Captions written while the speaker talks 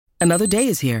Another day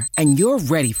is here, and you're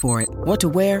ready for it. What to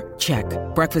wear? Check.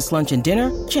 Breakfast, lunch, and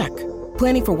dinner? Check.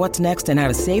 Planning for what's next and how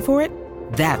to save for it?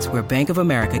 That's where Bank of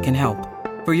America can help.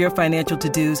 For your financial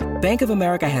to-dos, Bank of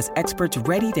America has experts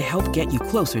ready to help get you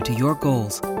closer to your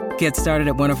goals. Get started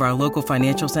at one of our local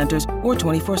financial centers or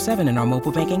 24/7 in our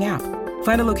mobile banking app.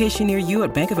 Find a location near you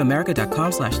at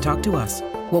bankofamerica.com/talktous.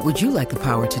 What would you like the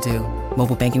power to do?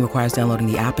 Mobile banking requires downloading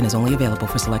the app and is only available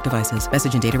for select devices.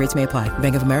 Message and data rates may apply.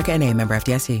 Bank of America N.A., member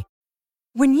FDIC.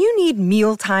 When you need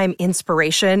mealtime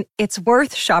inspiration, it's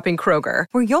worth shopping Kroger,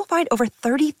 where you'll find over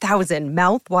 30,000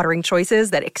 mouth-watering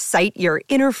choices that excite your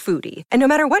inner foodie. And no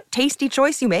matter what tasty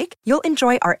choice you make, you'll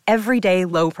enjoy our everyday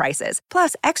low prices,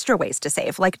 plus extra ways to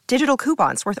save, like digital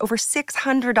coupons worth over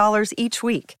 $600 each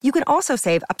week. You can also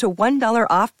save up to $1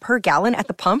 off per gallon at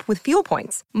the pump with fuel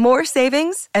points. More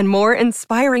savings and more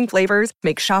inspiring flavors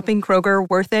make shopping Kroger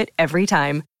worth it every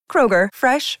time. Kroger,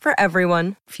 fresh for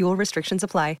everyone. Fuel restrictions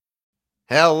apply.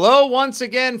 Hello once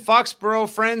again, Foxborough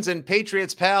friends and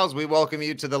Patriots pals. We welcome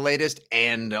you to the latest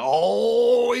and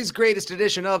always greatest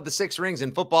edition of the Six Rings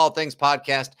and Football Things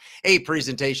podcast, a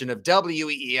presentation of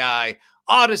WEEI,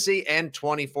 Odyssey, and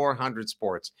 2400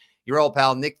 Sports. Your old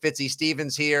pal Nick Fitzy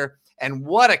Stevens here, and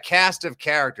what a cast of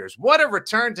characters. What a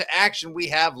return to action we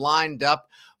have lined up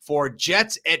for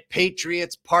Jets at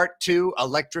Patriots Part 2,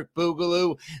 Electric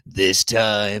Boogaloo. This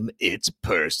time, it's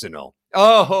personal.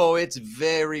 Oh, it's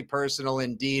very personal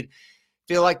indeed.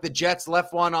 Feel like the Jets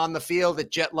left one on the field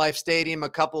at Jet Life Stadium a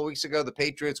couple of weeks ago. The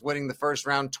Patriots winning the first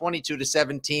round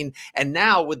 22-17. And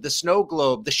now with the snow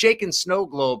globe, the shaken snow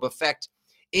globe effect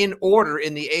in order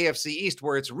in the AFC East,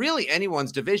 where it's really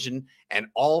anyone's division, and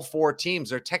all four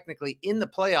teams are technically in the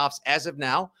playoffs as of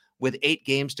now, with 8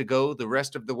 games to go the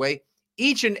rest of the way.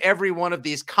 Each and every one of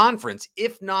these conference,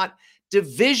 if not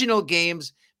divisional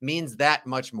games, means that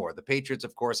much more. The Patriots,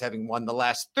 of course, having won the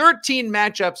last 13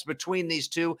 matchups between these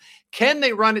two. Can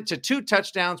they run it to 2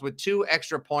 touchdowns with 2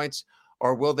 extra points,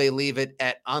 or will they leave it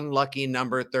at unlucky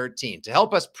number 13? To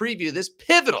help us preview this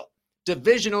pivotal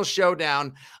divisional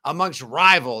showdown amongst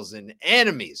rivals and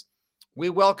enemies, we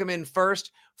welcome in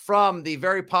first from the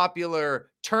very popular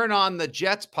Turn on the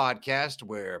Jets podcast,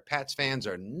 where Pats fans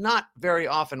are not very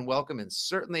often welcome and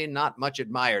certainly not much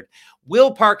admired. Will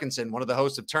Parkinson, one of the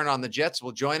hosts of Turn on the Jets,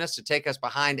 will join us to take us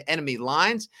behind enemy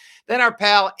lines. Then our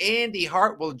pal Andy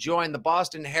Hart will join the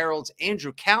Boston Herald's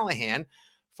Andrew Callahan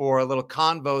for a little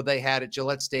convo they had at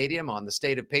Gillette Stadium on the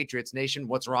state of Patriots Nation,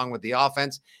 what's wrong with the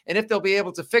offense, and if they'll be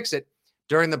able to fix it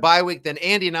during the bye week. Then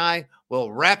Andy and I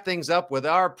will wrap things up with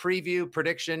our preview,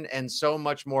 prediction, and so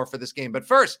much more for this game. But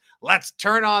first, let's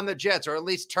turn on the Jets, or at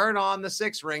least turn on the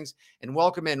Six Rings, and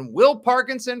welcome in Will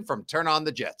Parkinson from Turn on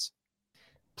the Jets.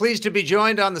 Pleased to be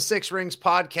joined on the Six Rings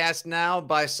podcast now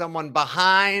by someone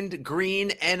behind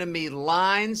green enemy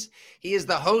lines. He is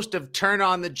the host of Turn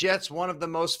on the Jets, one of the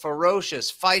most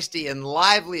ferocious, feisty, and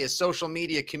liveliest social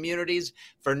media communities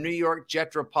for New York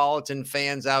Jetropolitan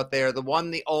fans out there. The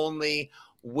one, the only,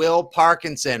 Will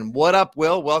Parkinson. What up,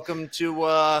 Will? Welcome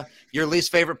to your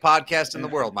least favorite podcast in the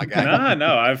world, my guy.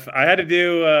 No. I had to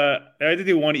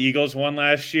do one Eagles one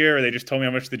last year where they just told me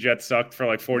how much the Jets sucked for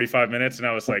like 45 minutes, and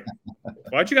I was like,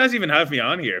 why'd you guys even have me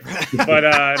on here?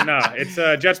 But no, it's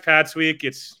Jets Pats week.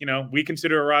 It's, we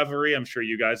consider a rivalry. I'm sure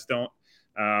you guys don't,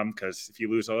 because if you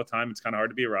lose all the time, it's kind of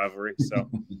hard to be a rivalry. So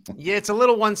yeah, it's a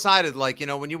little one-sided. Like,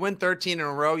 when you win 13 in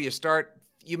a row,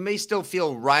 you may still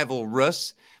feel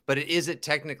rivalrous, but is it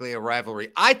technically a rivalry?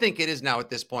 I think it is now at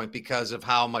this point because of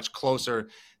how much closer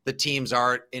the teams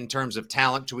are in terms of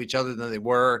talent to each other than they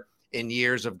were in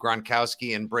years of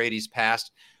Gronkowski and Brady's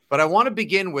past. But I want to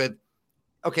begin with,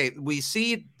 okay, we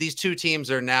see these two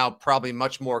teams are now probably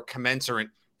much more commensurate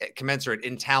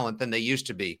in talent than they used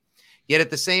to be. Yet at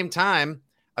the same time,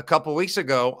 a couple weeks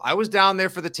ago, I was down there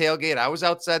for the tailgate. I was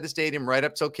outside the stadium right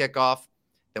up till kickoff.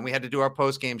 Then we had to do our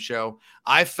post-game show.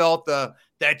 I felt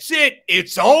that's it.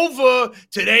 It's over.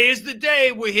 Today is the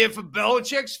day. We're here for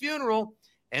Belichick's funeral.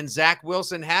 And Zach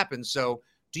Wilson happened. So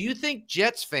do you think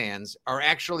Jets fans are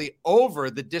actually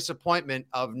over the disappointment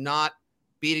of not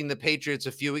beating the Patriots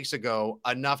a few weeks ago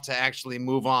enough to actually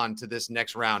move on to this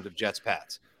next round of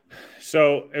Jets-Pats?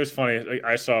 So it was funny.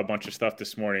 I saw a bunch of stuff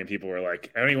this morning. People were like,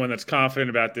 anyone that's confident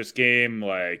about this game,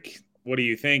 like, what are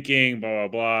you thinking? Blah,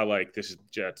 blah, blah. Like, this is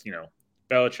Jets,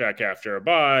 Belichick after a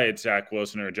bye, it's Zach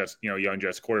Wilson or just, young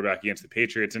Jets quarterback against the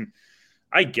Patriots. And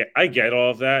I get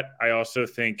all of that. I also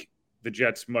think the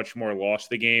Jets much more lost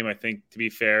the game, I think, to be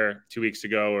fair, 2 weeks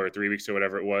ago or 3 weeks or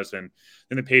whatever it was, and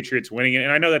then the Patriots winning it.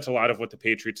 And I know that's a lot of what the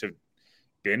Patriots have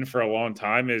been for a long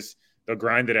time is they'll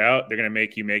grind it out. They're going to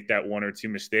make you make that 1 or 2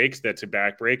 mistakes. That's a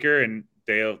backbreaker, and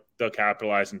they'll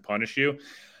capitalize and punish you.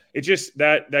 It just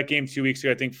that game 2 weeks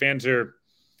ago,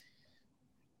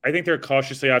 I think they're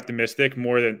cautiously optimistic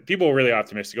more than people were really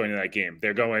optimistic going into that game.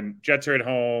 They're going, Jets are at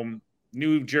home,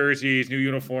 new jerseys, new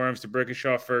uniforms.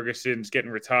 DeBrickashaw, Ferguson's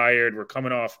getting retired. We're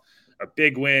coming off a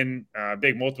big win,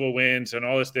 big multiple wins, and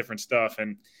all this different stuff.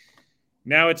 And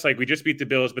now it's like we just beat the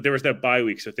Bills, but there was that bye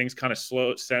week, so things kind of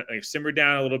simmered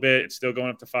down a little bit. It's still going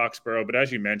up to Foxborough, but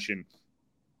as you mentioned,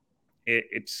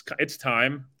 it's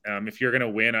time. If you're going to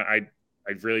win, I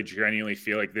really genuinely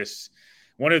feel like this.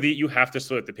 You have to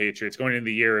split the Patriots. Going into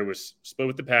the year, it was split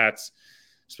with the Pats,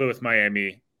 split with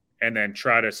Miami, and then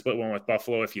try to split one with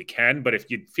Buffalo if you can. But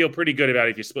if you feel pretty good about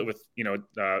it, if you split with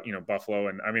Buffalo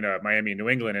and Miami and New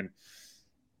England, and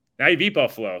now you beat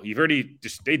Buffalo,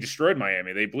 they destroyed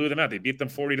Miami. They blew them out. They beat them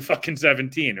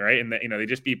 40-17, right? And they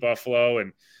just beat Buffalo,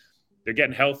 and they're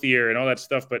getting healthier and all that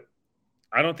stuff. But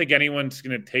I don't think anyone's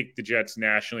going to take the Jets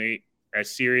nationally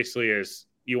as seriously as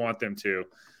you want them to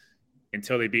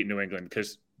until they beat New England,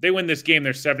 because they win this game,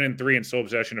 they're 7-3 in sole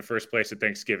possession of first place at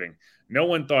Thanksgiving. No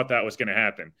one thought that was going to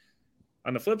happen.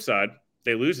 On the flip side,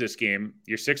 they lose this game,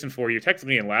 you're 6-4, you're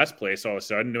technically in last place all of a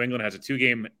sudden. New England has a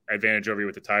 2-game advantage over you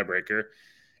with the tiebreaker,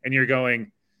 and you're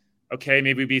going, okay,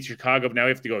 maybe we beat Chicago, but now we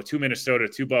have to go to Minnesota,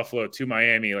 to Buffalo, to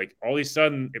Miami. Like, all of a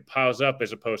sudden it piles up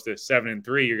as opposed to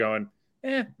 7-3. You're going,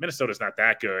 Minnesota's not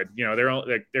that good.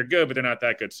 They're good, but they're not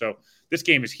that good. So this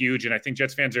game is huge, and I think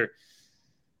Jets fans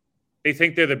they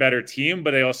think they're the better team, but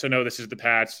they also know this is the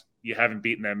Pats. You haven't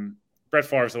beaten them. Brett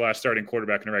Favre is the last starting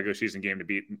quarterback in a regular season game to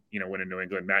beat, win in New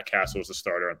England. Matt Castle was the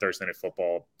starter on Thursday Night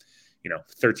Football,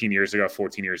 13 years ago,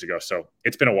 14 years ago. So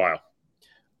it's been a while.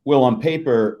 Well, on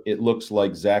paper, it looks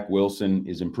like Zach Wilson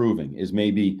is improving, is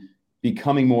maybe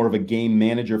becoming more of a game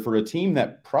manager for a team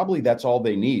that probably that's all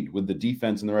they need with the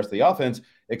defense and the rest of the offense,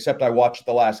 except I watched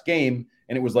the last game,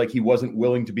 and it was like he wasn't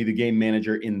willing to be the game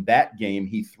manager in that game.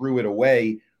 He threw it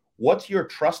away. What's your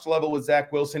trust level with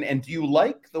Zach Wilson? And do you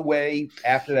like the way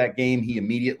after that game he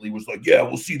immediately was like, yeah,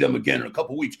 we'll see them again in a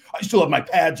couple weeks. I still have my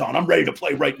pads on. I'm ready to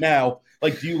play right now.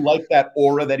 Like, do you like that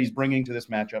aura that he's bringing to this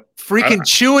matchup? Freaking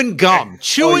chewing gum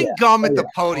at the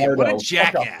podium. Hardo. What a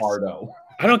jackass.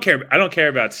 I don't care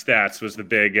about stats was the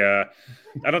big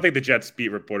I don't think the Jets beat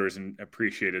reporters and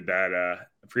appreciated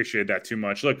that too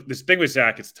much. Look, this thing with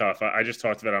Zach, it's tough. I just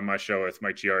talked about it on my show with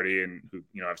Mike Giardi, and who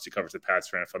obviously covers the Pats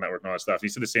for NFL Network and all that stuff. He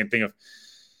said the same thing of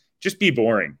just be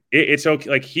boring. It's okay.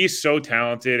 Like, he's so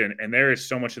talented, and there is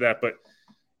so much of that. But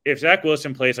if Zach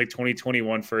Wilson plays like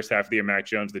 2021 first half of the year, Mac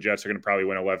Jones, the Jets are going to probably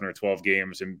win 11 or 12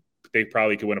 games, and they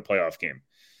probably could win a playoff game.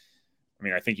 I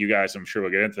mean, I think you guys, I'm sure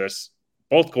we'll get into this.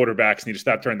 Both quarterbacks need to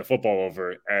stop turning the football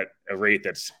over at a rate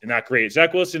that's not great.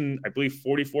 Zach Wilson, I believe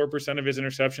 44% of his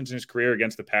interceptions in his career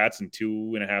against the Pats in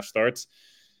 2.5 starts.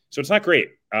 So it's not great.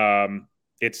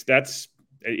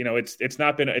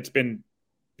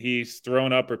 He's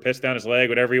thrown up or pissed down his leg,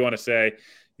 whatever you want to say.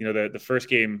 The first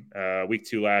game, week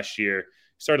 2 last year,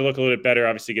 started to look a little bit better.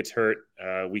 Obviously gets hurt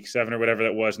week 7 or whatever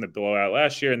that was in the blowout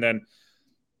last year. And then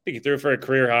I think he threw for a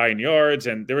career high in yards,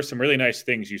 and there were some really nice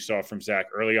things you saw from Zach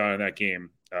early on in that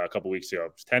game a couple weeks ago.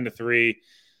 It was 10-3.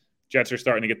 Jets are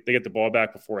starting to get the ball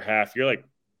back before half. You're like,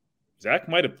 Zach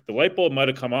the light bulb might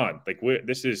have come on. Like,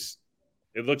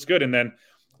 it looks good. And then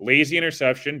lazy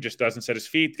interception, just doesn't set his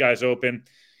feet. Guy's open.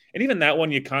 And even that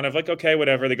one, you kind of like, okay,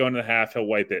 whatever. They go into the half, he'll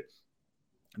wipe it.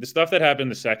 The stuff that happened in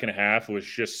the second half was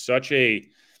just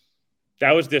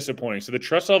that was disappointing. So the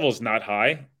trust level is not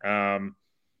high.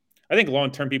 I think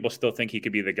long-term people still think he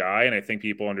could be the guy, and I think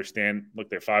people understand, look,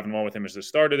 they're 5-1 with him as the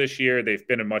starter this year. They've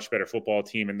been a much better football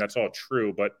team, and that's all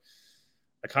true. But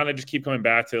I kind of just keep coming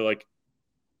back to, like,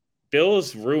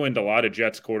 Bills ruined a lot of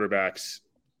Jets quarterbacks.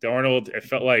 Darnold, it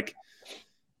felt like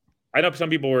 – I know some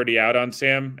people were already out on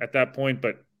Sam at that point,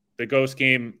 but the Ghost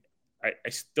game, I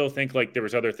still think, like, there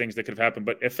was other things that could have happened.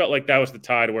 But it felt like that was the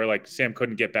tide where, like, Sam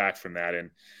couldn't get back from that.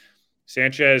 And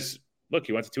Sanchez – look,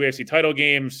 he went to 2 AFC title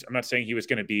games. I'm not saying he was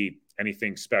going to be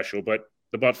anything special, but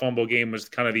the butt fumble game was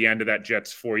kind of the end of that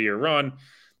Jets 4-year run.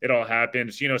 It all happened.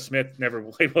 Geno Smith never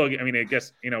played well. I mean, I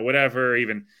guess, whatever.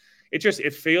 Even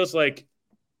it feels like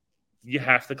you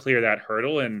have to clear that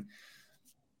hurdle. And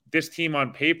this team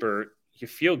on paper, you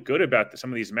feel good about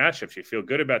some of these matchups. You feel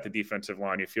good about the defensive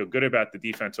line. You feel good about the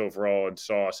defense overall and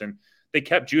Sauce. And they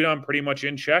kept Judon pretty much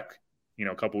in check,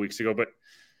 a couple weeks ago, but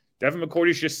Devin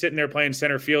McCourty's just sitting there playing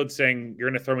center field saying, you're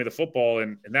going to throw me the football,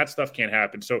 and that stuff can't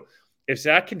happen. So if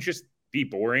Zach can just be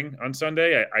boring on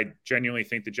Sunday, I genuinely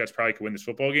think the Jets probably could win this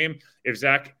football game. If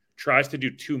Zach tries to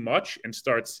do too much and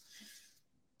starts,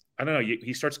 I don't know,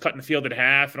 he starts cutting the field at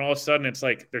half, and all of a sudden it's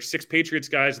like there's 6 Patriots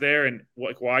guys there, and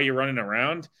like, why are you running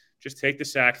around? Just take the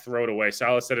sack, throw it away.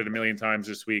 Salah said it a million times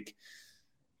this week.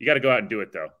 You got to go out and do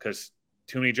it though, because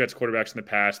too many Jets quarterbacks in the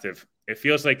past have. It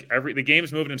feels like the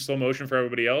game's moving in slow motion for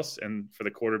everybody else, and for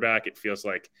the quarterback, it feels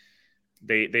like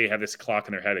they have this clock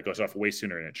in their head that goes off way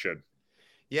sooner than it should.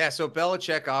 Yeah, so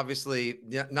Belichick, obviously,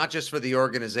 not just for the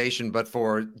organization, but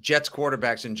for Jets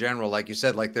quarterbacks in general, like you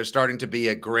said, like there's starting to be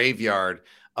a graveyard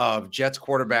of Jets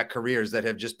quarterback careers that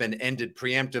have just been ended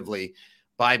preemptively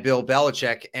by Bill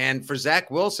Belichick. And for Zach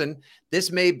Wilson,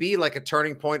 this may be like a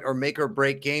turning point or make or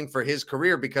break game for his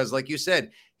career because, like you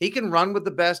said, he can run with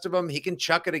the best of them. He can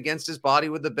chuck it against his body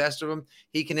with the best of them.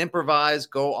 He can improvise,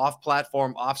 go off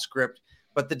platform, off script.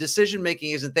 But the decision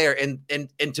making isn't there, and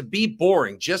to be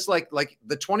boring, just like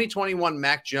the 2021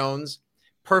 Mac Jones,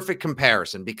 perfect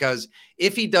comparison. Because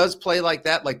if he does play like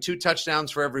that, like 2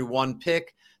 touchdowns for every 1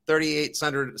 pick,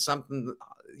 3,800 something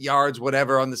yards,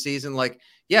 whatever on the season, like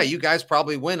yeah, you guys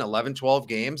probably win 11, 12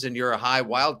 games, and you're a high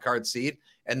wild card seed,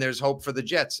 and there's hope for the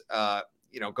Jets,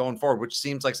 going forward, which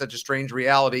seems like such a strange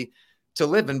reality to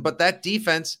live in. But that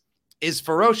defense is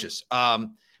ferocious.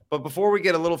 But before we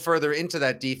get a little further into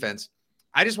that defense,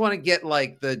 I just want to get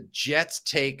like the Jets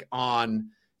take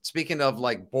on, speaking of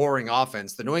like boring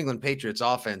offense, the New England Patriots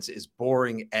offense is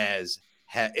boring as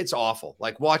heck. It's awful.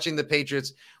 Like watching the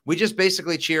Patriots, we just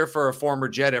basically cheer for a former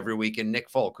Jet every week in Nick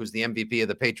Folk, who's the MVP of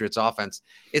the Patriots offense.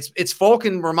 It's Folk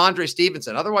and Ramondre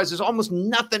Stevenson. Otherwise, there's almost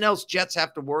nothing else Jets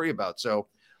have to worry about. So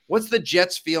what's the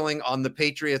Jets feeling on the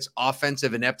Patriots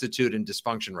offensive ineptitude and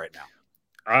dysfunction right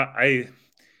now?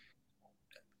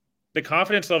 The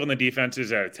confidence level in the defense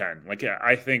is at a 10. Like,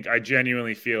 I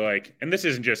genuinely feel like, and this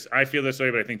isn't just, I feel this way,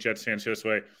 but I think Jets fans feel this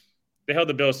way. They held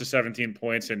the Bills to 17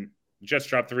 points, and Jets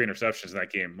dropped 3 interceptions in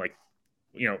that game. Like,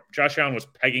 Josh Allen was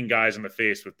pegging guys in the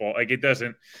face with ball. Like, it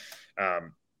doesn't,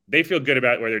 they feel good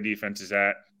about where their defense is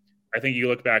at. I think you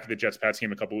look back at the Jets-Pats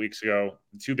game a couple weeks ago,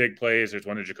 2 big plays. There's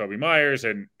one to Jacoby Myers,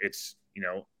 and it's,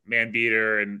 man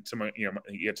beater, and someone,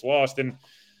 he gets lost. And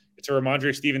it's a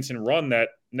Ramondre Stevenson run that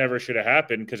never should have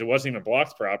happened because it wasn't even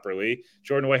blocked properly.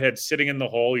 Jordan Whitehead sitting in the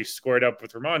hole. He squared up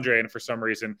with Ramondre, and for some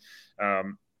reason,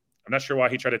 I'm not sure why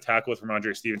he tried to tackle with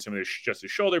Ramondre Stevenson with just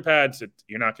his shoulder pads.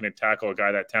 You're not going to tackle a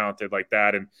guy that talented like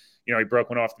that. And, he broke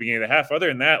one off at the beginning of the half. Other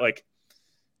than that, like,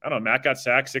 I don't know, Matt got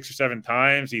sacked 6 or 7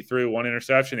 times. He threw 1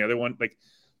 interception. The other one, like,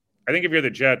 I think if you're the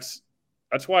Jets,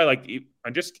 that's why, like, I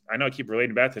know I keep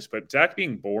relating back to this, but Zach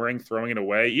being boring, throwing it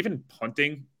away, even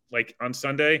punting, like on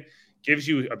Sunday, gives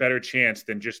you a better chance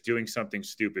than just doing something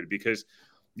stupid because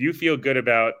you feel good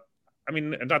about,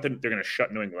 not that they're going to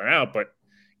shut New England out, but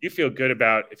you feel good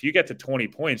about if you get to 20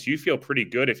 points, you feel pretty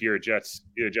good if you're a Jets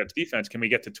defense. Can we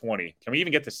get to 20? Can we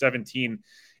even get to 17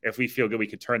 if we feel good we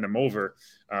could turn them over?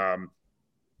 I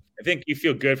think you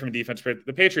feel good from a defense, but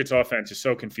the Patriots offense is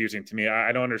so confusing to me.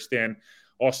 I don't understand.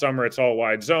 All summer, it's all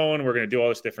wide zone. We're going to do all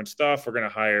this different stuff. We're going to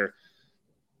hire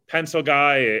pencil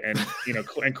guy and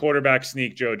and quarterback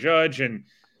sneak Joe Judge and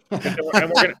we're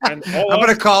gonna, and I'm going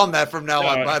to call him that from now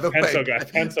on. By the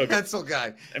pencil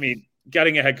guy.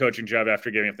 Getting a head coaching job after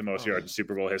giving up the most yards in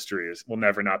Super Bowl history will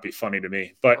never not be funny to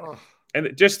me. But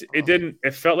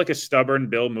it felt like a stubborn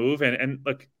Bill move. And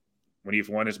look, when you've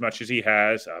won as much as he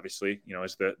has, obviously,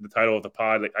 as the title of the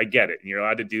pod, like I get it, and you're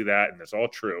allowed to do that, and it's all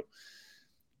true.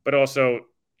 But also,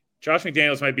 Josh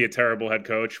McDaniels might be a terrible head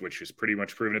coach, which is pretty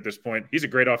much proven at this point. He's a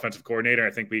great offensive coordinator.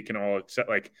 I think we can all accept,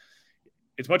 like,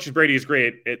 as much as Brady is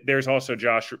great, there's also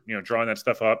Josh, drawing that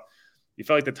stuff up. You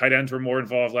felt like the tight ends were more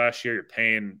involved last year. You're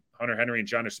paying Hunter Henry and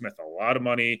Jonnu Smith a lot of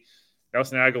money.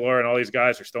 Nelson Aguilar and all these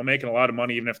guys are still making a lot of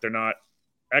money, even if they're not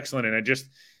excellent. And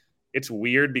it's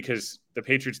weird because the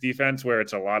Patriots defense, where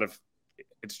it's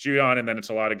Judon, and then it's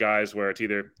a lot of guys where it's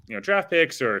either, draft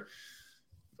picks or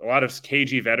a lot of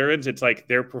cagey veterans. It's like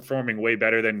they're performing way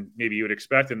better than maybe you would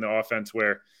expect in the offense,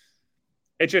 where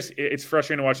it's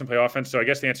frustrating to watch them play offense. So I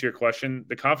guess to answer your question,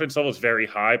 the confidence level is very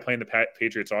high playing the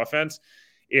Patriots offense.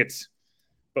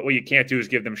 But what you can't do is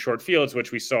give them short fields,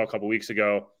 which we saw a couple weeks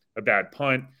ago, a bad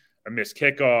punt, a missed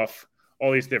kickoff,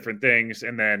 all these different things.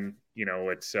 And then,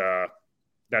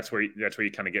 that's where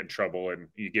you kind of get in trouble, and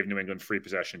you give New England free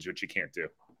possessions, which you can't do.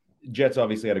 Jets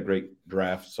obviously had a great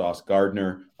draft, Sauce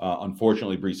Gardner.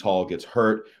 Unfortunately, Breece Hall gets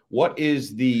hurt. What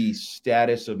is the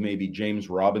status of maybe James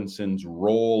Robinson's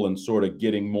role in sort of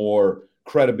getting more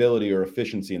credibility or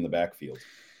efficiency in the backfield?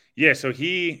 Yeah, so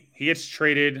he gets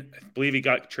traded. I believe he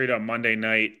got traded on Monday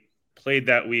night, played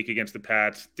that week against the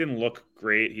Pats. Didn't look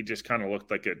great. He just kind of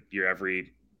looked like your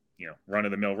every,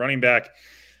 run-of-the-mill running back.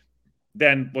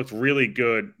 Then looked really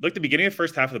good. Like the beginning of the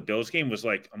first half of the Bills game was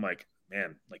like, I'm like,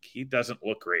 man, like he doesn't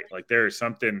look great. Like there is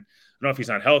something, I don't know if he's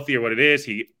not healthy or what it is.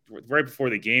 Right before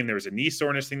the game, there was a knee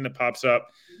soreness thing that pops up.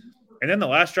 And then the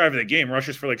last drive of the game,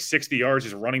 rushes for like 60 yards,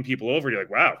 is running people over. You're like,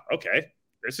 wow, okay.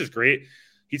 this is great.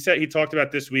 He talked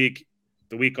about this week.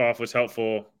 The week off was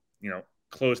helpful.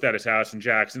 Closed at his house in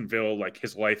Jacksonville. Like,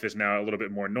 his life is now a little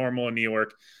bit more normal in New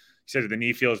York. He said the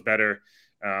knee feels better.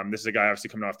 This is a guy obviously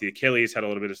coming off the Achilles, had a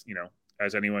little bit of,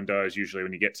 as anyone does, usually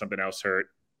when you get something else hurt,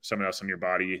 someone else in your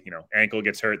body, ankle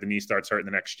gets hurt, the knee starts hurting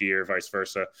the next year, vice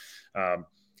versa.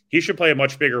 He should play a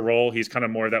much bigger role. He's kind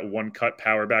of more of that one-cut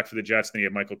power back for the Jets. Then you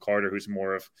have Michael Carter, who's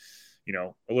more of,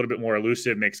 a little bit more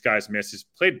elusive, makes guys miss. He's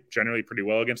played generally pretty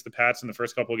well against the Pats in the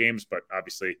first couple of games, but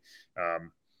obviously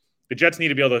the Jets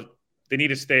need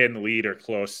to stay in the lead or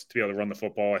close to be able to run the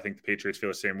football. I think the Patriots feel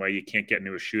the same way. You can't get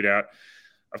into a shootout.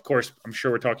 Of course, I'm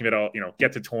sure we're talking about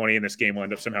get to 20 and this game will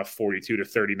end up somehow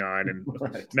 42-39 and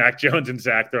right. Mac Jones and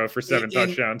Zach throw for 7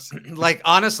 touchdowns. Like,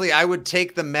 honestly, I would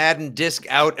take the Madden disc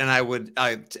out and I would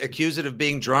accuse it of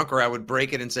being drunk, or I would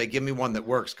break it and say, give me one that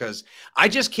works. Because I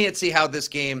just can't see how this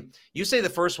game, you say the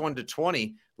first one to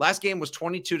 20, last game was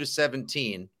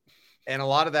 22-17. And a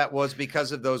lot of that was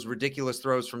because of those ridiculous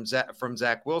throws from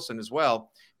Zach Wilson as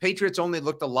well. Patriots only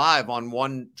looked alive on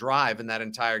one drive in that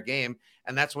entire game.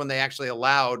 And that's when they actually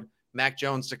allowed Mac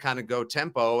Jones to kind of go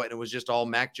tempo. And it was just all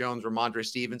Mac Jones, Ramondre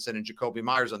Stevenson, and Jacoby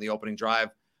Myers on the opening drive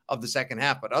of the second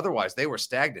half. But otherwise, they were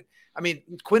stagnant. I mean,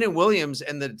 Quinnen Williams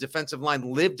and the defensive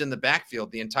line lived in the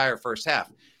backfield the entire first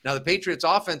half. Now, the Patriots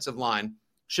offensive line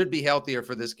should be healthier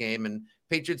for this game. And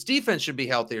Patriots defense should be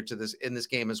healthier in this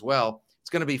game as well.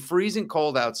 It's going to be freezing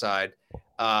cold outside.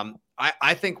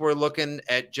 I think we're looking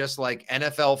at just like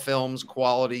NFL films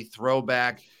quality,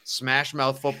 throwback, smash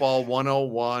mouth football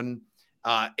 101.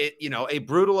 A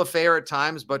brutal affair at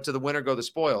times, but to the winner go the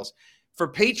spoils. For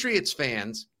Patriots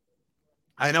fans,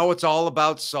 I know it's all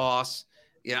about sauce.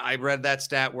 I read that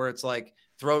stat where it's like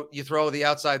you throw the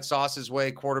outside sauce's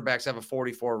way, quarterbacks have a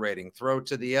 44 rating. Throw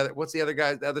to the other. What's the other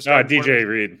guy? The other DJ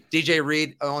Reed. DJ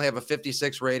Reed only have a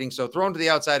 56 rating. So thrown to the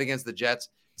outside against the Jets,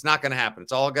 it's not going to happen.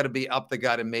 It's all got to be up the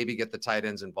gut and maybe get the tight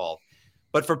ends involved.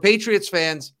 But for Patriots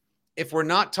fans, if we're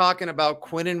not talking about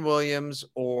Quinnen Williams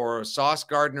or Sauce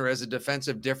Gardner as a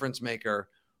defensive difference maker,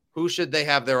 who should they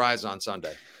have their eyes on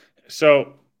Sunday?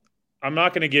 So I'm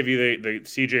not going to give you the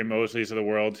CJ Mosleys of the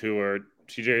world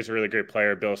CJ is a really great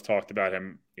player. Bill's talked about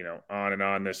him, on and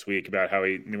on this week about how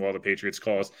he knew all the Patriots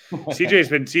calls.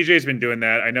 CJ's been doing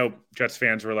that. I know Jets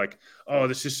fans were like, "Oh,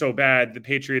 this is so bad. The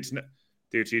Patriots."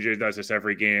 Dude, CJ does this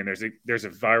every game. There's a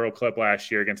viral clip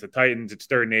last year against the Titans. It's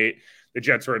 3rd and 8. The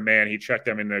Jets were a man. He checked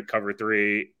them into cover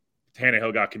 3.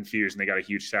 Tannehill got confused and they got a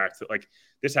huge sack. Like,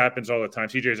 this happens all the time.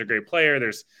 CJ is a great player.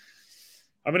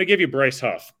 I'm going to give you Bryce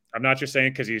Huff. I'm not just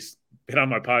saying because he's been on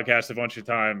my podcast a bunch of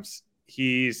times.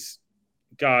 He's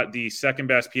got the second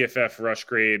best PFF rush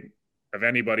grade of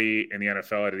anybody in the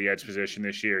NFL out of the edge position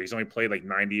this year. He's only played like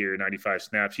 90 or 95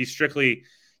 snaps.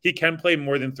 He can play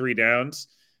more than 3 downs.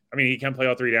 I mean, he can play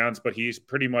all 3 downs, but he's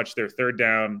pretty much their 3rd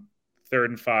down, 3rd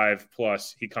and 5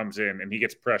 plus. He comes in and he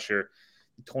gets pressure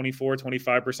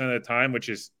 25% of the time, which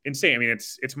is insane. I mean,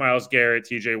 it's Myles Garrett,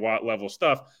 TJ Watt level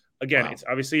stuff. Again, It's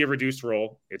obviously a reduced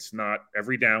role. It's not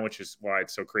every down, which is why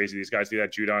it's so crazy. These guys do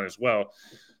that Judon as well.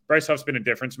 Bryce Huff's been a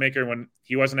difference maker. When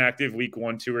he wasn't active week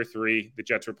 1, 2, or 3, the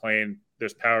Jets were playing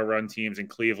those power run teams in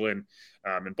Cleveland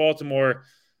and Baltimore.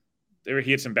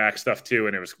 He had some back stuff too,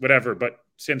 and it was whatever. But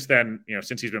since then,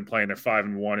 since he's been playing, they're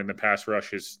 5-1 in the pass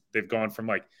rushes. They've gone from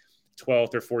like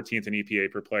 12th or 14th in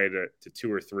EPA per play to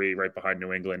 2 or 3, right behind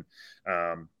New England,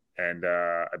 and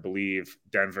I believe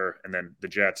Denver, and then the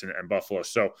Jets and Buffalo.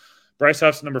 So Bryce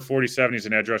Huff's number 47. He's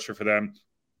an edge rusher for them.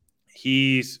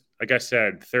 He's, like I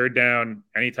said, 3rd down,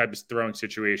 any type of throwing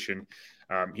situation.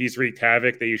 He's wreaked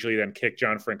havoc. They usually then kick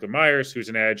John Franklin Myers, who's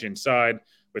an edge inside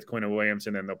with Quinnen Williams,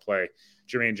 and then they'll play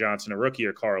Jermaine Johnson, a rookie,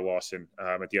 or Carl Lawson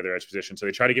at the other edge position. So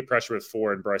they try to get pressure with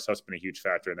 4, and Bryce Huff's been a huge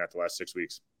factor in that the last 6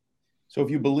 weeks. So if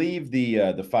you believe the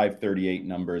 538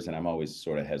 numbers, and I'm always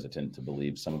sort of hesitant to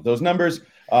believe some of those numbers,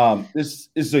 this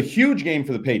is a huge game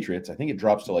for the Patriots. I think it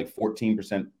drops to like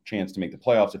 14% chance to make the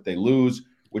playoffs if they lose,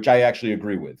 which I actually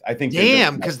agree with. I think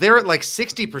because they're at like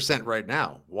 60% right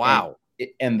now. Wow.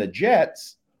 And the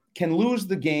Jets can lose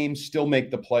the game, still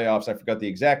make the playoffs. I forgot the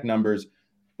exact numbers.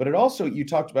 But it also, you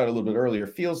talked about it a little bit earlier,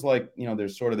 feels like,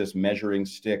 there's sort of this measuring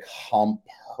stick, hump,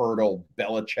 hurdle,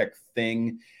 Belichick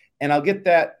thing. And I'll get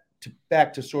that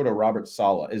back to sort of Robert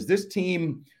Saleh. Is this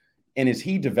team, and is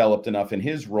he developed enough in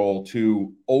his role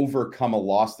to overcome a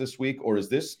loss this week? Or is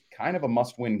this kind of a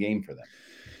must-win game for them?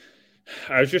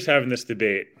 I was just having this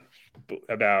debate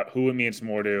about who it means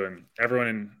more to, and everyone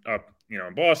in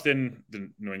Boston, the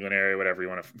New England area, whatever you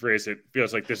want to phrase it,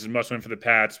 feels like this is must win for the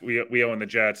Pats. We own the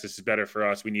Jets. This is better for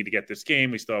us. We need to get this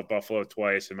game. We still have Buffalo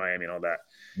twice and Miami and all that.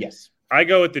 Yes. I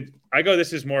go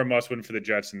this is more must win for the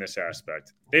Jets in this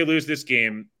aspect. They lose this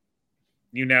game,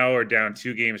 you now are down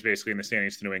 2 games basically in the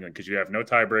standings to New England because you have no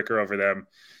tiebreaker over them,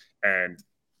 and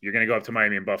you're going to go up to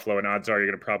Miami and Buffalo, and odds are you're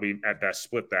going to probably at best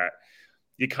split that.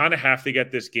 You kind of have to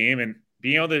get this game, and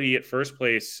being able to be at first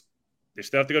place, they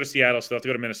still have to go to Seattle, still have to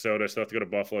go to Minnesota, still have to go to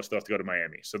Buffalo, still have to go to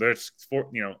Miami. So there's 4,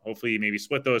 hopefully maybe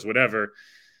split those, whatever.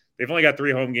 They've only got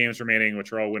 3 home games remaining,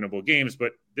 which are all winnable games.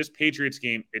 But this Patriots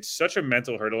game, it's such a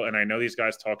mental hurdle. And I know these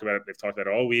guys talk about it. They've talked about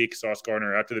it all week. Sauce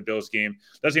Gardner after the Bills game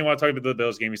doesn't even want to talk about the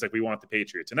Bills game. He's like, we want the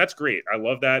Patriots. And that's great. I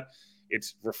love that.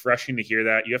 It's refreshing to hear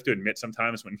that. You have to admit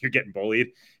sometimes when you're getting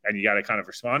bullied and you got to kind of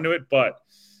respond to it. But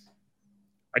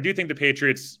I do think the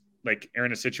Patriots are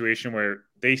in a situation where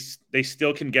they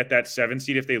still can get that 7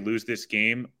 seed if they lose this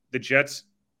game. The Jets,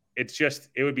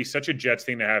 it would be such a Jets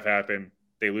thing to have happen.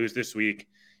 They lose this week.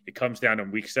 It comes down to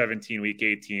week 17, week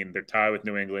 18. They're tied with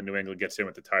New England. New England gets in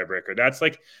with the tiebreaker. That's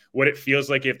what it feels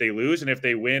like if they lose. And if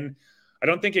they win, I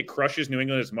don't think it crushes New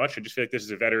England as much. I just feel like this is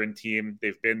a veteran team.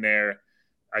 They've been there.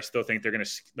 I still think they're going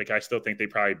to I still think they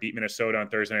probably beat Minnesota on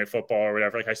Thursday Night Football or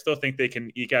whatever. I still think they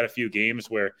can eke out a few games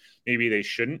where maybe they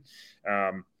shouldn't.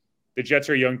 The Jets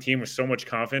are a young team with so much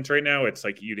confidence right now. It's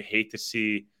you'd hate to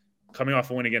see coming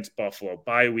off a win against Buffalo,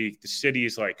 bye week. The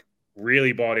city's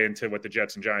really bought into what the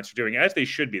Jets and Giants are doing, as they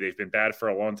should be. They've been bad for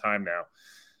a long time now.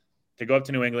 To go up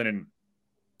to New England and,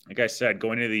 like I said,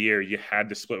 going into the year, you had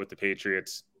to split with the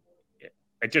Patriots.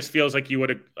 It just feels like you would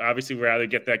have obviously rather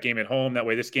get that game at home. That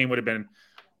way this game would have been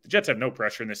 – the Jets have no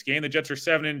pressure in this game. The Jets are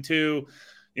 7-2,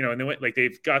 and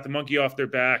they've got the monkey off their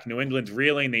back. New England's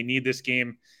reeling. They need this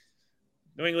game.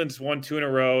 New England's won 2 in a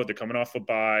row. They're coming off a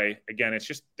bye. Again, it's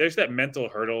just there's that mental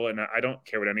hurdle, and I don't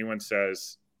care what anyone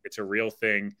says. It's a real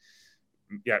thing.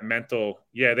 Yeah, mental.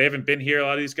 Yeah, they haven't been here, a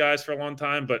lot of these guys, for a long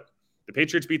time, but the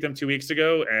Patriots beat them 2 weeks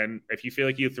ago, and if you feel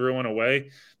like you threw one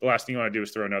away, the last thing you want to do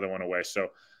is throw another one away. So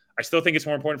I still think it's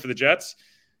more important for the Jets,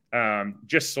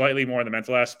 just slightly more in the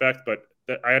mental aspect, but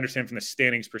I understand from the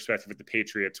standings perspective with the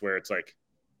Patriots where it's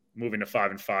moving to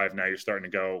 5-5, now you're starting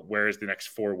to go, where is the next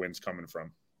 4 wins coming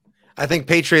from? I think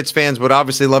Patriots fans would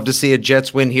obviously love to see a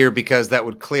Jets win here because that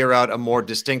would clear out a more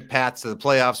distinct path to the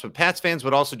playoffs. But Pats fans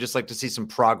would also just like to see some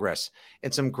progress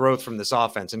and some growth from this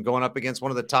offense. And going up against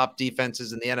one of the top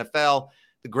defenses in the NFL,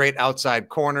 the great outside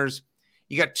corners.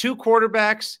 You got 2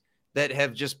 quarterbacks that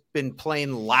have just been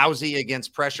playing lousy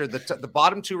against pressure. The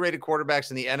bottom 2 rated quarterbacks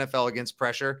in the NFL against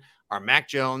pressure are Mac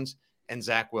Jones and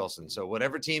Zach Wilson. So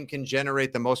whatever team can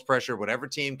generate the most pressure, whatever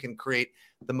team can create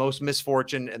the most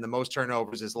misfortune and the most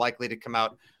turnovers is likely to come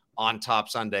out on top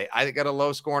Sunday. I got a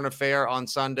low scoring affair on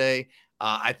Sunday.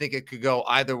 I think it could go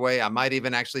either way. I might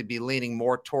even actually be leaning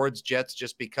more towards Jets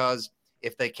just because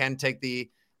if they can take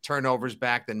the turnovers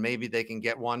back, then maybe they can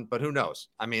get one, but who knows?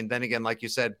 I mean, then again, like you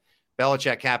said,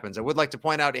 Belichick happens. I would like to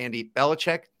point out, Andy,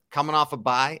 Belichick coming off a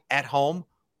bye at home,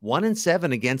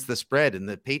 1-7 against the spread, and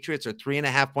the Patriots are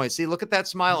 3.5 points. See, look at that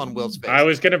smile on Will's face. I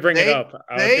was going to bring it up.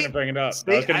 That was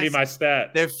going to be my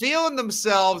stat. They're feeling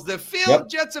themselves.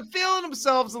 Jets are feeling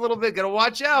themselves a little bit. Got to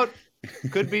watch out.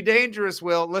 Could be dangerous,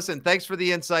 Will. Listen, thanks for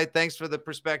the insight. Thanks for the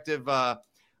perspective. I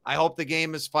hope the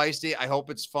game is feisty. I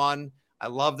hope it's fun. I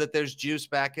love that there's juice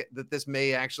back, that this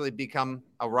may actually become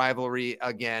a rivalry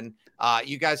again.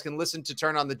 You guys can listen to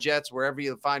Turn on the Jets wherever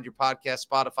you find your podcast,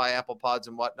 Spotify, Apple Pods,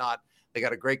 and whatnot. They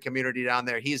got a great community down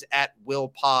there. He's at Will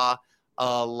Pa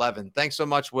 11. Thanks so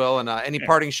much, Will. And any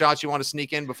parting shots you want to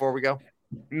sneak in before we go?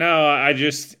 No,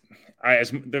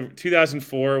 as the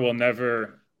 2004 will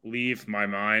never leave my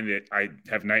mind. I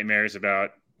have nightmares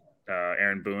about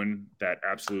Aaron Boone, that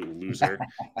absolute loser,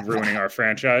 ruining our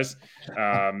franchise.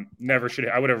 Never should.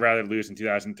 I would have rather lose in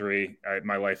 2003.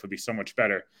 My life would be so much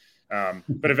better.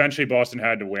 But eventually Boston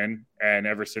had to win, and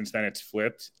ever since then it's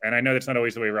flipped. And I know that's not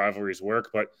always the way rivalries work,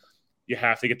 but you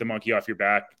have to get the monkey off your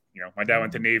back. My dad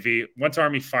went to Navy. Once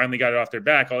Army finally got it off their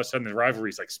back, all of a sudden the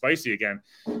rivalry's spicy again.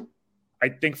 I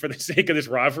think for the sake of this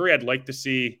rivalry, I'd like to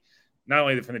see not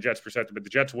only from the Jets' perspective, but the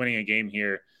Jets winning a game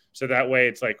here. So that way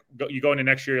it's you go into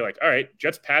next year, you're all right,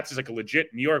 Jets-Pats is a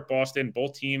legit New York-Boston.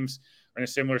 Both teams are in a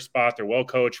similar spot. They're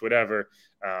well-coached, whatever.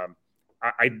 I'm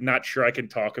not sure I can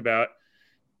talk about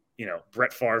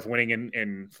Brett Favre winning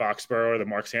in Foxborough or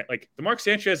the Mark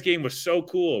Sanchez game was so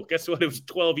cool. Guess what? It was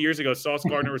 12 years ago. Sauce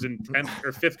Gardner was in 10th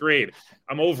or 5th grade.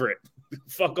 I'm over it.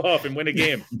 Fuck off and win a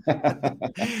game.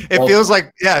 It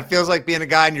feels like being a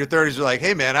guy in your 30s. You're like,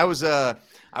 hey man, I was a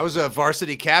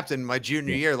varsity captain my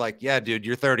junior year. Yeah, dude,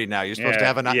 you're 30 now. You're supposed to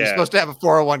have you're supposed to have a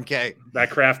 401k.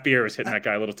 That craft beer was hitting that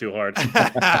guy a little too hard.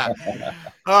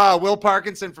 Will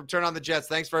Parkinson from Turn on the Jets.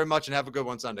 Thanks very much and have a good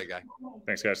one Sunday, guy.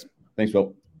 Thanks, guys. Thanks,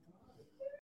 Will.